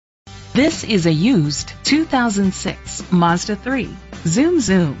This is a used 2006 Mazda 3. Zoom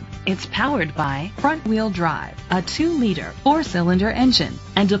zoom. It's powered by front-wheel drive, a 2-liter 4-cylinder engine,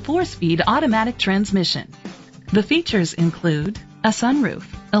 and a 4-speed automatic transmission. The features include a sunroof,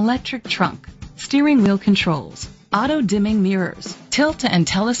 electric trunk, steering wheel controls, auto-dimming mirrors, tilt and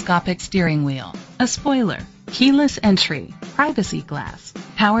telescopic steering wheel, a spoiler, keyless entry, privacy glass,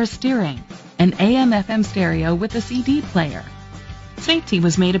 power steering, an AM/FM stereo with a CD player. Safety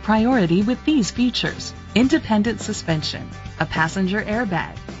was made a priority with these features: independent suspension, a passenger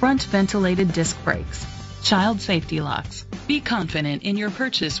airbag, front ventilated disc brakes, child safety locks. Be confident in your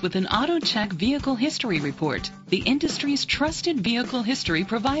purchase with an AutoCheck Vehicle History Report, the industry's trusted vehicle history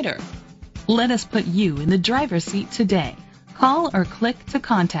provider. Let us put you in the driver's seat today. Call or click to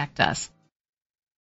contact us.